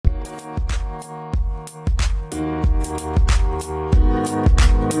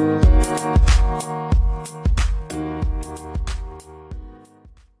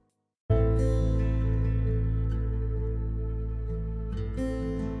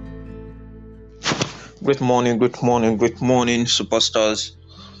Great morning, superstars.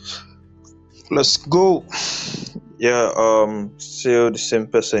 Let's go. Yeah, still the same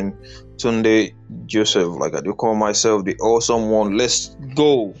person, Tunde Joseph. Like I do call myself the awesome one. Let's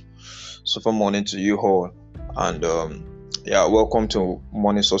go. Super morning to you all. And welcome to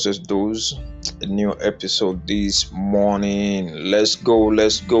Morning Success Dose, a new episode this morning. Let's go,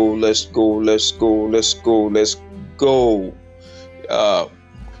 let's go, let's go, let's go, let's go, let's go.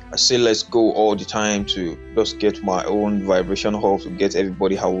 I say let's go all the time to just get my own vibration up, to get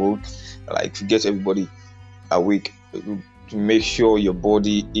everybody awake, to get everybody awake, to make sure your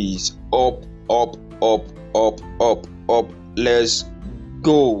body is up. Let's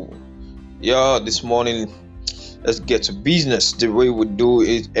go. Yeah, this morning, let's get to business the way we do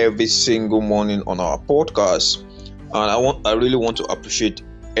it every single morning on our podcast. And I really want to appreciate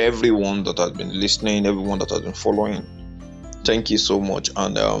everyone that has been listening, everyone that has been following. Thank you so much,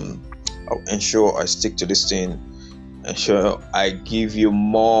 and I'll ensure I stick to this thing. Ensure I give you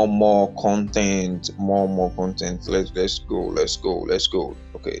more content. Let's go.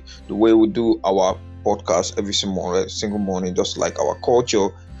 Okay, the way we do our podcast every single morning, just like our culture.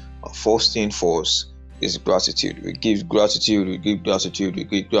 First thing first is gratitude. We give gratitude.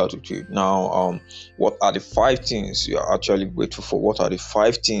 Now, what are the 5 things you are actually grateful for? What are the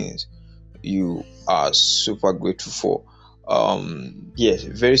 5 things you are super grateful for? Yes,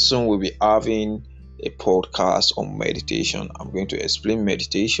 very soon we'll be having a podcast on meditation. I'm going to explain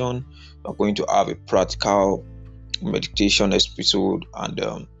meditation. We're going to have a practical meditation episode,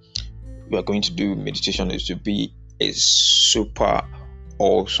 and we are going to do meditation. It to be a super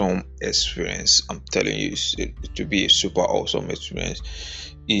awesome experience. I'm telling you, it to be a super awesome experience.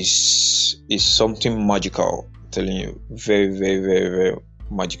 Is something magical. I'm telling you, very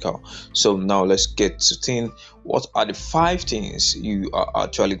magical. So now let's get to think. What are the 5 things you are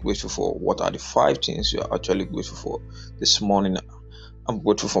actually grateful for? What are the 5 things you are actually grateful for? This morning, I'm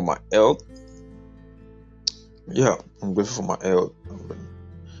grateful for my health. Yeah, I'm grateful for my health.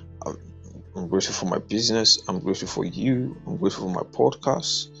 I'm grateful for my business. I'm grateful for you. I'm grateful for my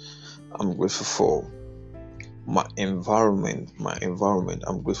podcast. I'm grateful for my environment.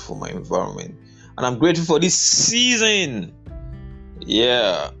 I'm grateful for my environment. And I'm grateful for this season.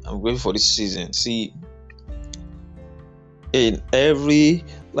 Yeah, I'm grateful for this season. See, in every,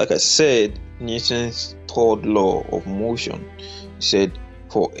 like I said, Newton's 3rd law of motion, he said,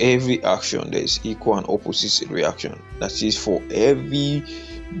 for every action there is equal and opposite reaction. That is, for every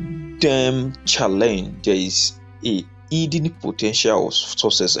damn challenge there is a hidden potential of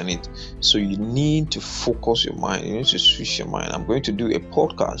success in it. So you need to focus your mind. You need to switch your mind. I'm going to do a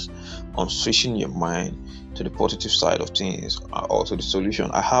podcast on switching your mind to the positive side of things, or to the solution.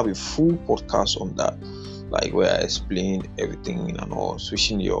 I have a full podcast on that, like where I explain everything and all,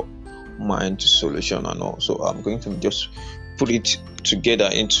 switching your mind to solution and all. So I'm going to just put it together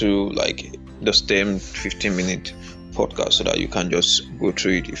into like just 10-15 minute podcast, so that you can just go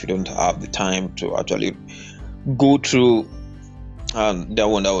through it if you don't have the time to actually go through. And that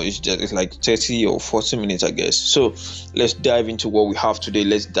one is just, it's like 30 or 40 minutes, I guess. So let's dive into what we have today.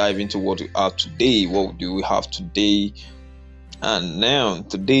 What do we have today? And now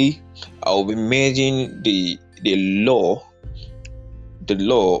today I'll be making the law.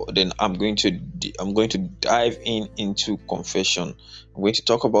 Then I'm going to dive into confession. I'm going to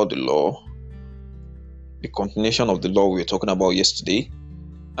talk about the law, the continuation of the law we were talking about yesterday,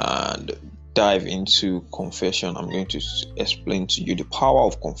 and dive into confession. I'm going to explain to you the power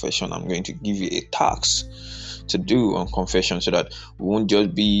of confession. I'm going to give you a task to do on confession, so that we won't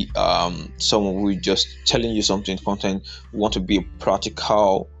just be someone who is just telling you something content. We want to be a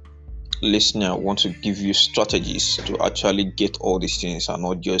practical listener. We want to give you strategies to actually get all these things, and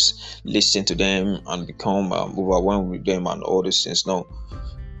not just listen to them and become overwhelmed with them and all these things. No,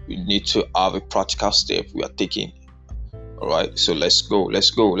 we need to have a practical step we are taking. All right, so let's go.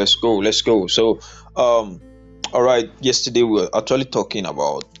 So all right, yesterday we were actually talking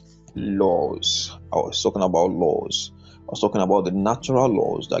about laws. I was talking about the natural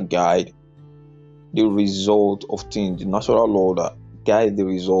laws that guide the result of things, the natural law that guide the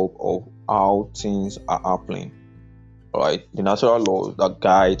result of how things are happening. All right, the natural laws that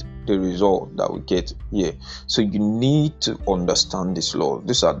guide the result that we get here. So you need to understand these laws.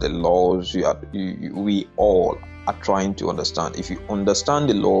 These are the laws we all are trying to understand. If you understand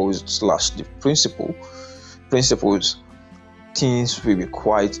the laws / the principles, things will be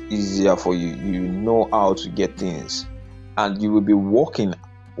quite easier for you. You know how to get things, and you will be working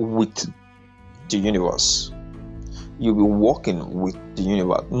with the universe. You'll be working with the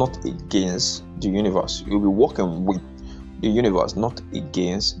universe, not against the universe. You'll be working with the universe, not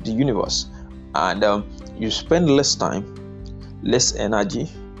against the universe. and you spend less time, less energy,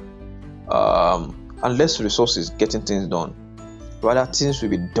 and less resources getting things done. Rather, things will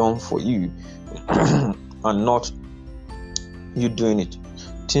be done for you and not you doing it.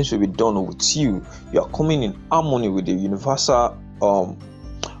 Things will be done with you. You are coming in harmony with the universal,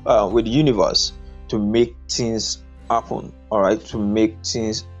 with the universe, to make things happen. All right, to make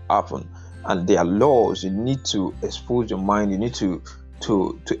things happen. And there are laws. You need to expose your mind. You need to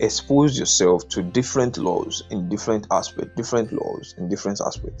expose yourself to different laws in different aspects. Different laws in different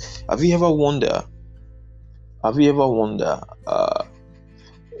aspects. Have you ever wondered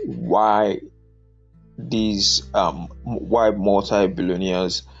why these why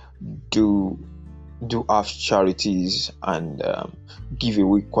multi-billionaires do have charities and give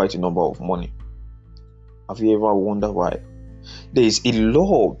away quite a number of money? Have you ever wondered why? There is a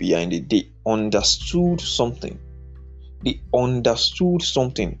law behind it. They understood something. Bill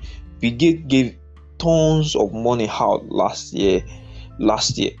Gates gave tons of money out last year,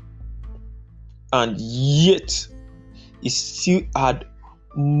 and yet he still had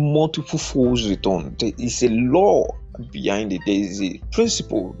multiple folds return. There is a law behind it. There is a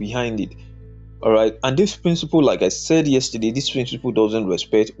principle behind it. All right, and this principle, like I said yesterday, this principle doesn't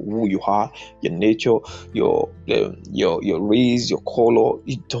respect who you are, your nature, your race, your color.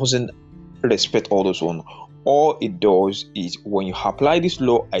 It doesn't respect all those ones. All it does is, when you apply this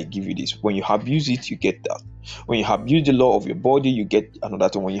law, I give you this. When you abuse it, you get that. When you abuse the law of your body, you get another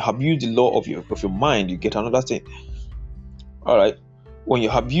thing. When you abuse the law of your mind, you get another thing. All right. When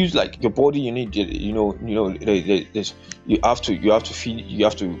you abuse like your body, you need, you have to feed, you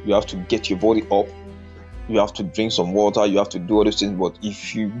have to get your body up, you have to drink some water, you have to do all those things. But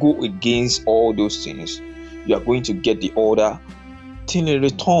if you go against all those things, you are going to get the other thing in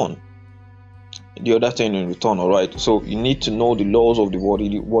return. All right. So you need to know the laws of the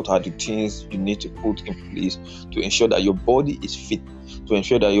body. What are the things you need to put in place to ensure that your body is fit, to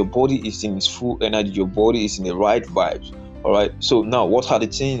ensure that your body is in its full energy, your body is in the right vibes. All right. So now, what are the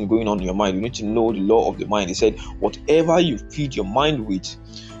things going on in your mind? You need to know the law of the mind. He said, whatever you feed your mind with,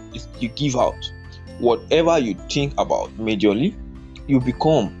 you give out. Whatever you think about majorly, you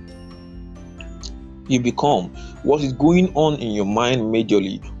become. What is going on in your mind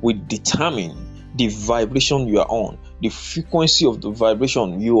majorly will determine the vibration you are on, the frequency of the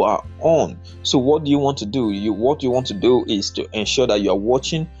vibration you are on. So what do you want to do? What you want to do is to ensure that you are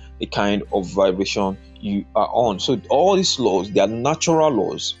watching the kind of vibration you are on. So all these laws, they are natural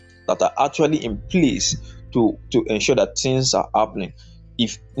laws that are actually in place to ensure that things are happening.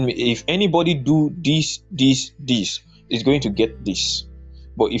 If anybody do this is going to get this.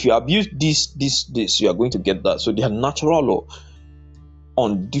 But if you abuse this, you are going to get that. So they are natural law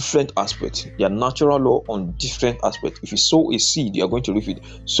on different aspects. They are natural law on different aspects. If you sow a seed, you are going to reap it.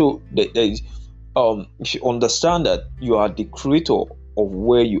 So there is, if you understand that you are the creator of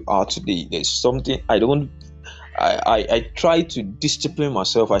where you are today, there's something I try to discipline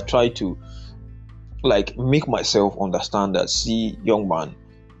myself. I try to make myself understand that, see, young man,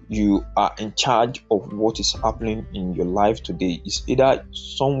 you are in charge of what is happening in your life today. It's either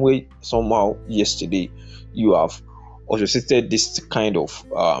some way, somehow, yesterday you have orchestrated this kind of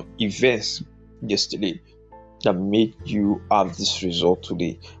events yesterday that made you have this result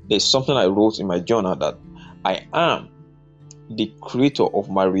today. There's something I wrote in my journal that I am the creator of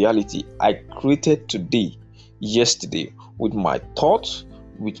my reality. I created today, yesterday, with my thoughts,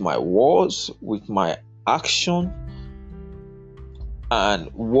 with my words, with my action, and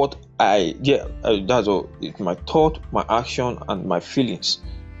that's all. It's my thought, my action, and my feelings.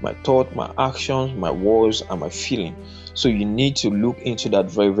 My thought, my actions, my words, and my feeling. So you need to look into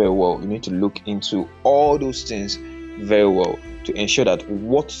that very, very well. You need to look into all those things very well to ensure that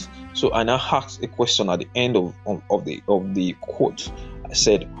what. So I now asked a question at the end of the quote. I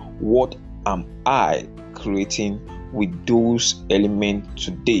said, what am I creating with those elements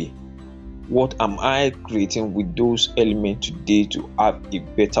today? What am I creating with those elements today to have a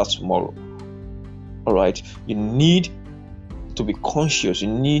better tomorrow? All right. You need to be conscious. You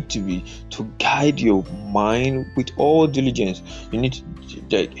need to guide your mind with all diligence. You need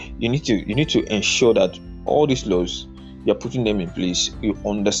to ensure that all these laws, you're putting them in place. You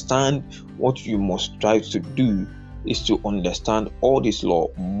understand what you must try to do is to understand all this law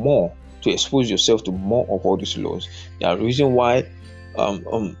more, to expose yourself to more of all these laws. There are reasons why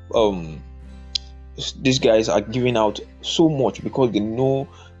these guys are giving out so much, because they know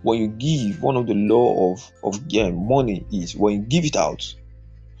when you give, one of the law of money is when you give it out,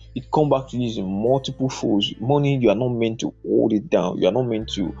 it comes back to you in multiple folds. Money, you are not meant to hold it down. You are not meant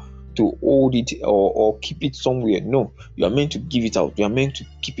to to hold it or keep it somewhere. No, you are meant to give it out. You are meant to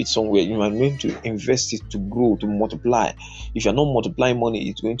keep it somewhere. You are meant to invest it to grow, to multiply. If you're not multiplying money,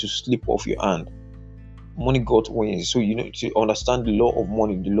 it's going to slip off your hand. Money got wings. So you need to understand the law of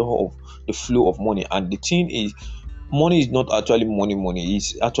money, the law of the flow of money. And the thing is, money is not actually money.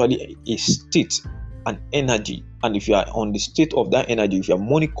 It's actually a state, an energy. And if you are on the state of that energy, if you are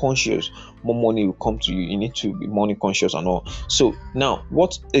money conscious, more money will come to you. You need to be money conscious and all. So now,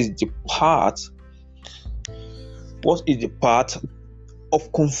 what is the part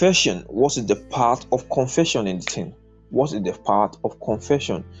of confession? What is the part of confession in the thing? What is the part of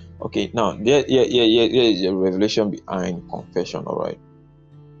confession? Okay, now there is a revelation behind confession. All right,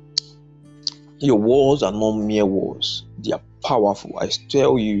 your words are not mere words, they are powerful. I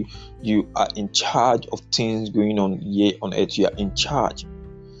tell you, you are in charge of things going on here on earth. You are in charge.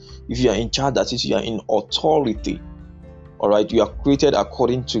 If you are in charge, that is, you are in authority. All right, you are created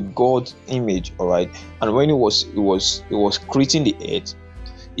according to God's image. All right, and when it was creating the earth,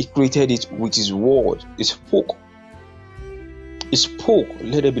 He created it with His word. He spoke,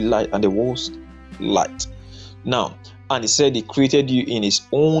 let there be light, and there was light. Now, and He said He created you in His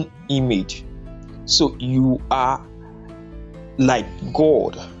own image. So you are like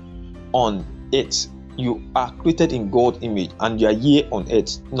God on earth. You are created in God's image, and you are here on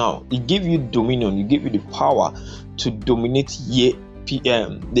earth. Now, He gave you dominion. He gave you the power to dominate here,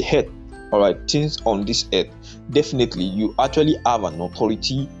 the earth. All right, things on this earth. Definitely, you actually have an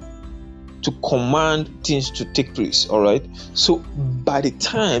authority to command things to take place. All right. So by the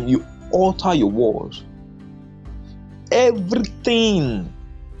time you alter your words, every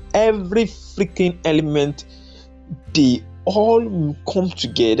freaking element, they all will come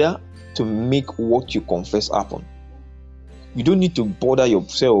together to make what you confess happen. You don't need to bother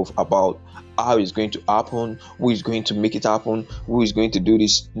yourself about how it's going to happen, who is going to make it happen, who is going to do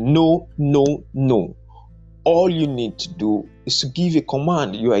this. No. All you need to do is to give a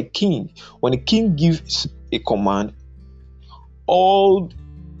command. You are a king. When a king gives a command, all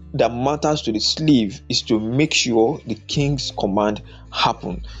that matters to the slave is to make sure the king's command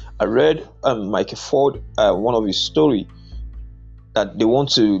happen. I read Michael Ford, one of his story, that they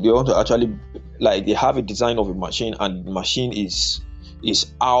want to actually, like, they have a design of a machine, and the machine is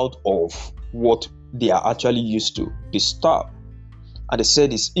out of what they are actually used to. They stop, and they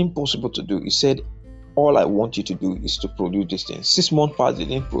said it's impossible to do. He said, all I want you to do is to produce this thing. 6 months passed, they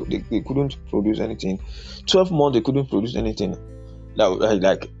couldn't produce anything. 12 months, they couldn't produce anything.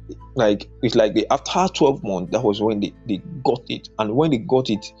 It's like after 12 months, that was when they got it. And when they got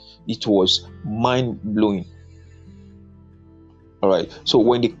it, it was mind-blowing. All right. So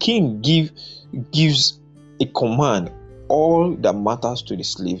when the king gives a command, all that matters to the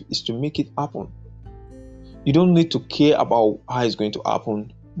slave is to make it happen. You don't need to care about how it's going to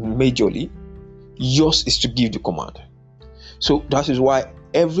happen majorly. Yours is to give the command. So that is why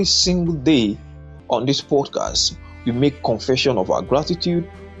every single day on this podcast, we make confession of our gratitude,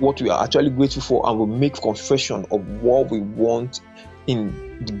 what we are actually grateful for, and we make confession of what we want in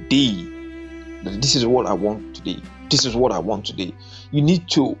the day. This is what I want today. This is what I want today. You need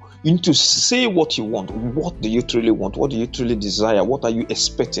to say what you want. What do you truly want? What do you truly desire? What are you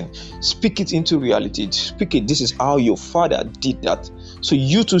expecting? Speak it into reality. Speak it. This is how your father did that. So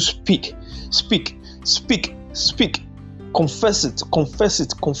you too speak. Confess it.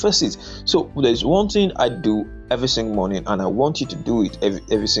 So there's one thing I do every single morning, and I want you to do it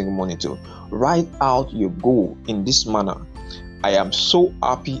every single morning too. Write out your goal in this manner. I am so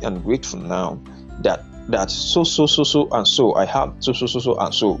happy and grateful now that so and so I have so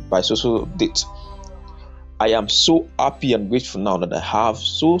and so by so date. I am so happy and grateful now that I have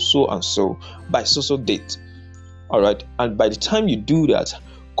so and so by so date. All right, and by the time you do that,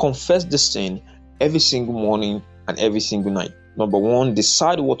 confess this thing every single morning and every single night. Number one,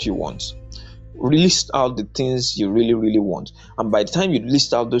 decide what you want. List out the things you really want, and by the time you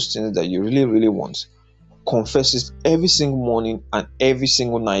list out those things that you really want, confess it every single morning and every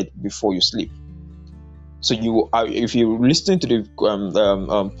single night before you sleep. So if you're listening to the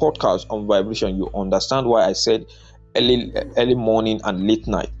podcast on vibration, you understand why I said early morning and late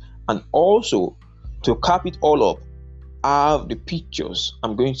night. And also, to cap it all up, I have the pictures.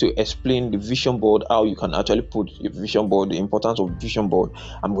 I'm going to explain the vision board, how you can actually put your vision board, the importance of vision board.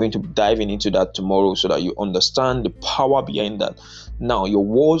 I'm going to dive into that tomorrow so that you understand the power behind that. Now, your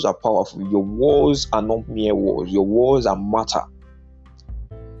words are powerful. Your words are not mere words. Your words are matter.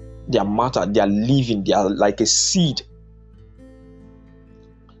 They are matter. They are living. They are like a seed.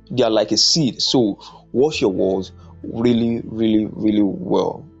 So wash your words really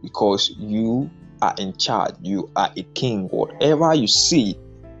well, because you are in charge. You are a king. Whatever you see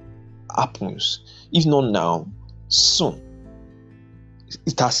happens. If not now, soon.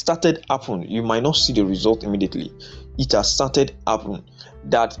 It has started happening. You might not see the result immediately. It has started happening.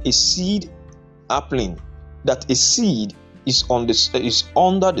 That a seed happening, that a seed is under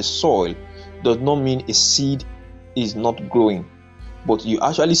the soil, does not mean a seed is not growing. But you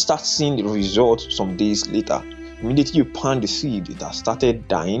actually start seeing the result some days later. Immediately you plant the seed, it has started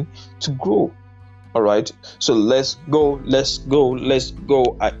dying to grow. All right, so let's go.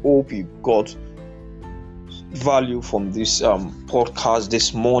 I hope you got value from this podcast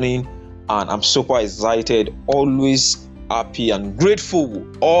this morning, and I'm super excited, always happy and grateful.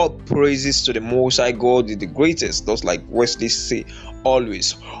 All praises to the Most High God is the greatest, just like Wesley say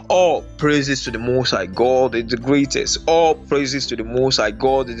always. All praises to the Most High God is the greatest. All praises to the Most High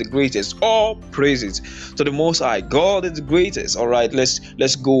God is the greatest. All praises to the Most High God is the greatest. All right, let's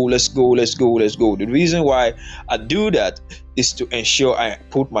go. The reason why I do that is to ensure I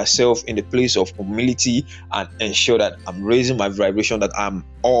put myself in the place of humility and ensure that I'm raising my vibration, that I'm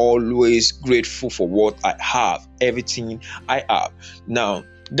always grateful for what I have, everything I have. Now,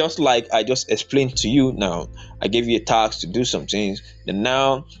 just like I just explained to you, now I gave you a task to do some things, and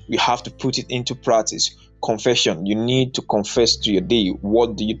now you have to put it into practice. Confession. You need to confess to your day.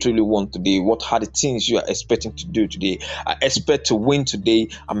 What do you truly want today? What are the things you are expecting to do today? I expect to win today.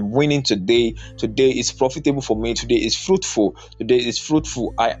 I'm winning today. Today is profitable for me. Today is fruitful.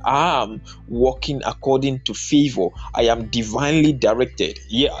 I am walking according to favor. I am divinely directed.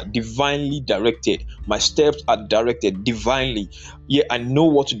 Divinely directed. My steps are directed divinely. I know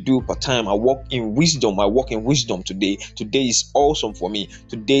what to do per time. I walk in wisdom. Today. Today is awesome for me.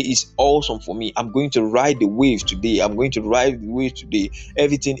 I'm going to ride the wave today.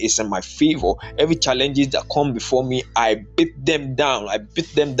 Everything is in my favor. Every challenges that come before me, I beat them down.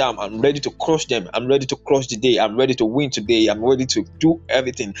 I'm ready to crush them. I'm ready to crush the day. I'm ready to win today. I'm ready to do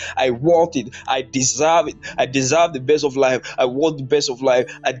everything. I want it. I deserve it. I deserve the best of life. I want the best of life.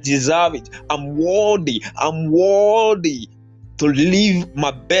 I deserve it. I'm worthy to live my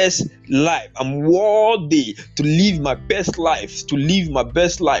best life. I'm worthy to live my best life.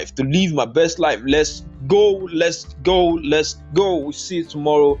 Let's go. We'll see you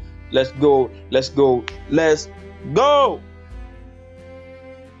tomorrow. Let's go.